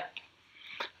 Yeah.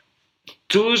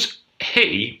 Does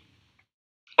he?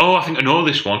 Oh, I think I know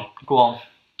this one. Go on.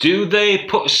 Do they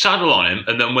put a saddle on him,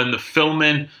 and then when they're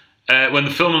filming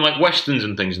like westerns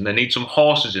and things, and they need some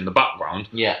horses in the background?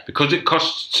 Yeah. Because it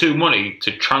costs too money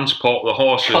to transport the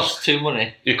horses. Costs too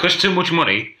money. It costs too much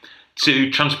money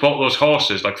to transport those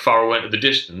horses like far away into the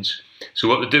distance. So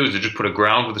what they do is they just put a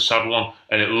ground with a saddle on,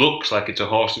 and it looks like it's a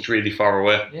horse that's really far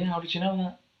away. Yeah. How did you know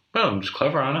that? Well, I'm just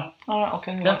clever, aren't I? All right.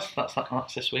 Okay. Yeah.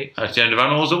 That's this week. That's the end of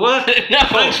Animals at Work. No.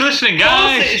 Thanks for listening,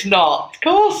 guys. Of course it's not. Of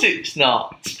course it's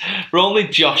not. We're only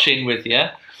joshing with you.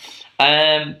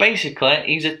 Basically,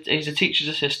 he's a teacher's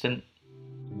assistant.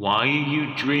 Why are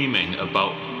you dreaming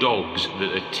about dogs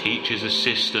that are teacher's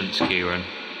assistants, Kieran?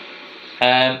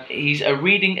 He's a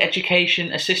reading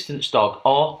education assistance dog,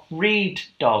 or READ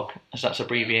dog, as that's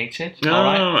abbreviated. No,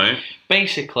 all right.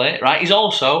 Basically, right. He's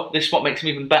also, this is what makes him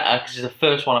even better, because he's the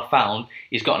first one I found.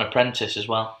 He's got an apprentice as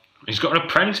well. He's got an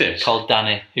apprentice called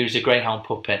Danny, who's a greyhound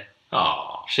puppy.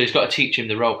 Oh. So he's got to teach him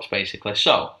the ropes, basically.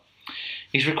 So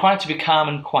he's required to be calm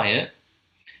and quiet,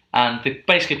 and they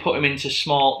basically put him into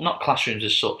small, not classrooms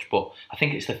as such, but I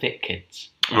think it's the thick kids.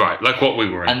 Right, like what we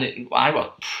were in. And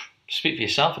speak for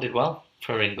yourself. I did well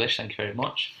for English. Thank you very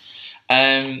much.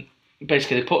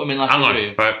 Basically, they put him in like a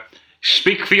room. Right.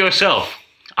 Speak for yourself.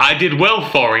 I did well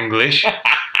for English.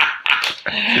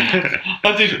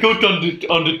 I did good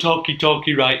on the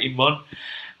talky writing one.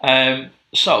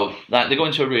 So like, they go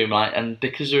into a room, like, and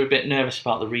because they're a bit nervous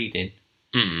about the reading,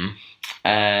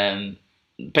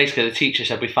 basically the teacher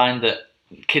said we find that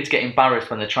kids get embarrassed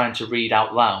when they're trying to read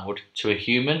out loud to a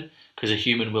human, because a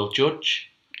human will judge.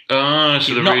 So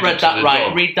you've not read that right.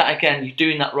 Dog. Read that again. You're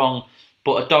doing that wrong.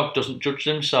 But a dog doesn't judge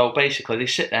them. So basically, they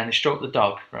sit there and they stroke the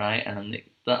dog, right, and then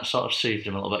that sort of soothes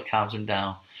him a little bit, calms him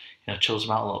down, chills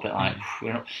him out a little bit. Like,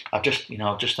 I've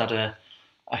just had a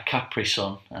Capri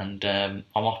Sun, and I'm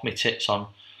off my tits on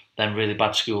them really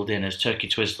bad school dinners, turkey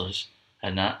twizzlers,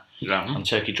 and that. Yeah. And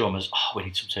turkey drummers. Oh, we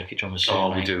need some turkey drummers soon,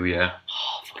 mate. We do, yeah.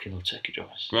 Oh, I fucking love turkey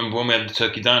drummers. Remember when we had the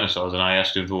turkey dinosaurs and I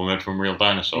asked if they were made from real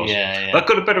dinosaurs? Yeah. That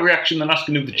got a better reaction than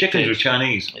asking if the chickens were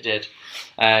Chinese. It did.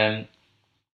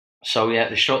 So, yeah,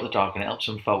 they stroke the dog and it helps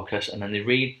them focus, and then they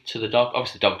read to the dog.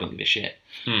 Obviously, the dog don't give a shit.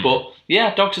 But,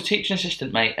 yeah, dog's a teaching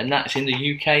assistant, mate, and that's in the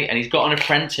UK, and he's got an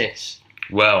apprentice.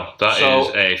 Well, that is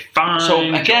a fine So,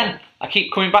 again, job. I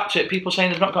keep coming back to it. People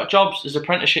saying they've not got jobs. There's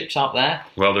apprenticeships out there.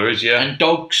 Well, there is, yeah. And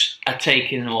dogs are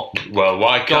taking them up. Well,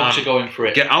 why can't dogs are going for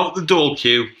it? Get out the dole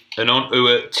queue and onto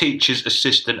a teacher's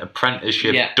assistant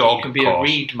apprenticeship dog you can be course.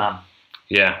 A read man.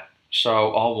 Yeah.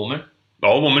 So, or woman.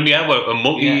 Or woman, yeah. Well, a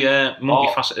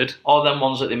multifaceted. Or them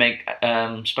ones that they make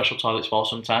special toilets for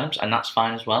sometimes, and that's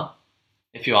fine as well.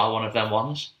 If you are one of them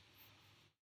ones.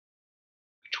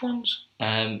 Which ones?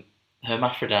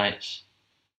 Hermaphrodites.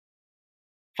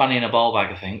 Fanny in a ball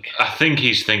bag, I think. I think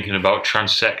he's thinking about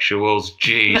transsexuals.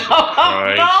 Jesus No, Christ.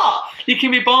 I'm not! You can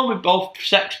be born with both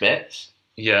sex bits.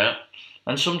 Yeah.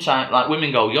 And sometimes, like,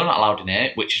 women go, you're not allowed in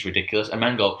here, which is ridiculous. And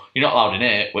men go, you're not allowed in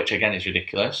here, which again is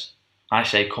ridiculous. I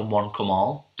say, come one, come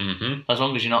all. Mm-hmm. As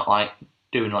long as you're not, like,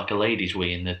 doing like a lady's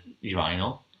wee in the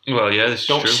urinal. Well, yeah, this is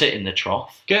true. Don't sit in the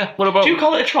trough. Yeah, what about... Do you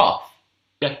call it a trough?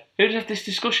 Yeah. Who did I have this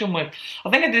discussion with? I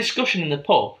think I had a discussion in the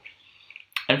pub.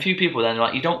 And a few people then are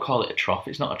like, you don't call it a trough.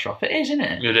 It's not a trough. It is, isn't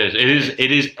it? It is.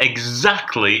 It is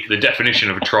exactly the definition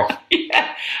of a trough.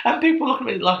 Yeah. And people look at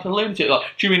me like a lunatic. Like,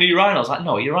 do you mean a urinal? I was like,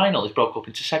 no, a urinal is broke up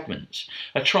into segments.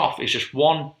 A trough is just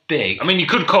one big. I mean, you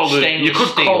could call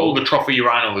the trough a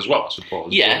urinal as well, I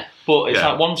suppose. Yeah, but it's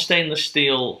like one stainless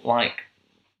steel like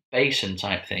basin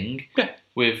type thing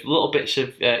with little bits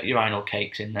of urinal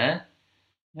cakes in there.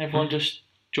 And everyone just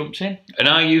jumps in. And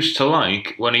I used to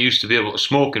like when I used to be able to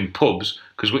smoke in pubs,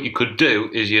 because what you could do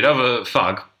is you'd have a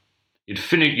fag, you'd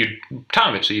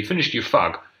time it so you finished your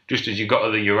fag just as you got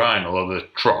to the urinal or the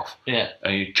trough. Yeah.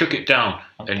 And you'd chuck it down,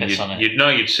 and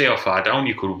you'd see how far down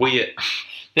you could wee it.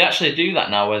 They actually do that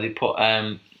now, where they put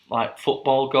like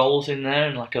football goals in there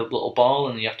and like a little ball,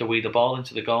 and you have to wee the ball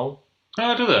into the goal.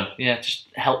 Oh, do they? Yeah, just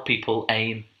help people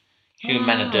aim. Human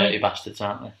men are dirty bastards,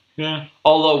 aren't they? Yeah.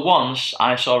 Although once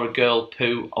I saw a girl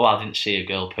poo. Well, I didn't see a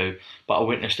girl poo, but I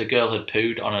witnessed a girl had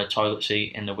pooed on her toilet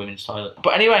seat in the women's toilet.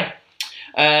 But anyway,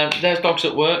 there's Dogs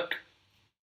at Work.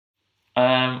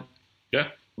 Yeah.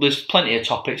 There's plenty of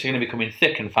topics. They're going to be coming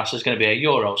thick and fast. There's going to be a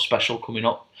Euro special coming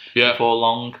up before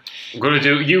long. We're going to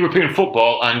do European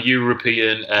football and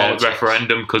European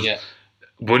referendum because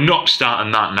we're not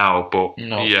starting that now. But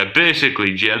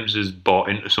basically, James is bought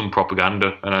into some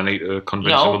propaganda and I need to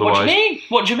convince him otherwise. What do you mean?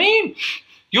 What do you mean?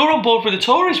 You're on board with the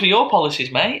Tories with your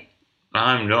policies, mate.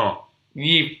 I'm not.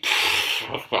 You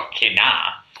fucking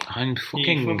are. I'm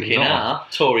fucking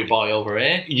not. Tory boy over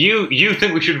here. You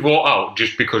think we should vote out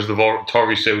just because the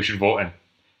Tories say we should vote in?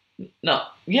 No.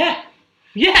 Yeah.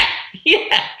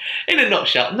 In a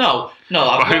nutshell, no. We're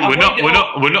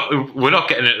not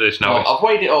getting into this now. No, I've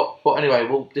weighed it up, but anyway,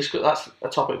 we'll discuss. That's a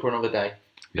topic for another day.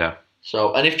 Yeah.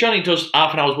 So, and if Johnny does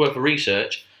half an hour's worth of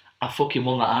research, I fucking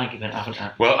won that argument, haven't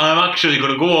I? Well, I'm actually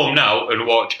going to go home now and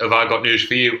watch Have I Got News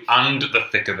for You and The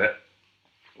Thick of It.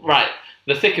 Right.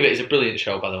 The Thick of It is a brilliant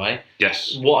show, by the way.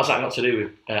 Yes. What has that got to do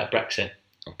with Brexit?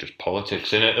 Just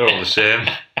politics, innit? They're all the same.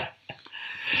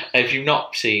 If you've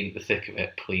not seen The Thick of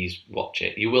It, please watch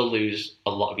it. You will lose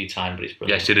a lot of your time, but it's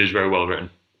brilliant. Yes, it is very well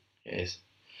written. It is.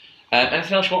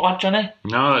 Anything else you want to add, Johnny?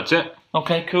 No, that's it.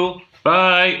 Okay, cool.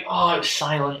 Bye. Oh, it was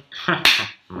silent.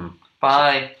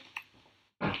 Bye.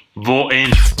 Vote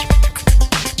in.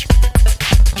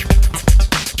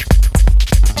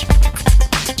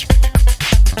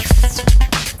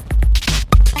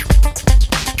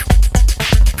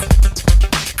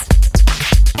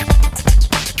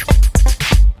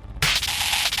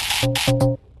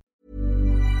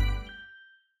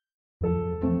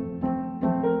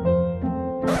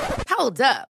 Hold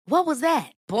up. What was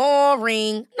that?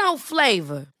 Boring. No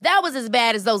flavor. That was as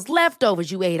bad as those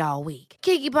leftovers you ate all week.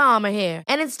 Keke Palmer here.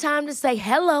 And it's time to say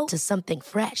hello to something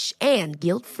fresh and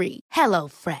guilt-free. Hello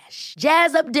Fresh.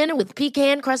 Jazz up dinner with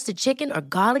pecan-crusted chicken or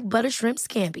garlic butter shrimp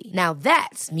scampi. Now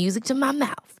that's music to my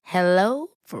mouth. Hello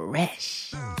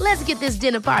Fresh. Let's get this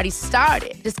dinner party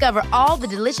started. Discover all the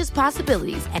delicious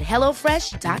possibilities at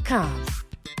HelloFresh.com.